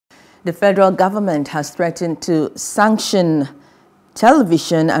The federal government has threatened to sanction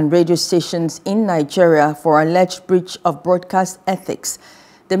television and radio stations in Nigeria for alleged breach of broadcast ethics.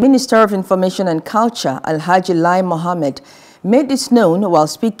 The Minister of Information and Culture, Alhaji Lai Mohammed, made this known while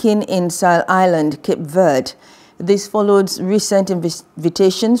speaking in Sile Island, Cape Verde. This followed recent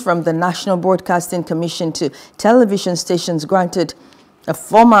invitations from the National Broadcasting Commission to television stations granted a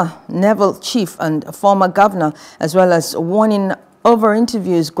former naval chief and a former governor, as well as warning over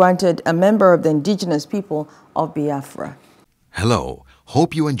interviews granted a member of the indigenous people of Biafra. Hello,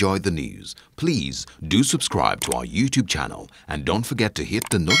 hope you enjoyed the news. Please do subscribe to our YouTube channel and don't forget to hit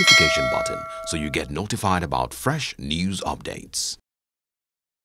the notification button so you get notified about fresh news updates.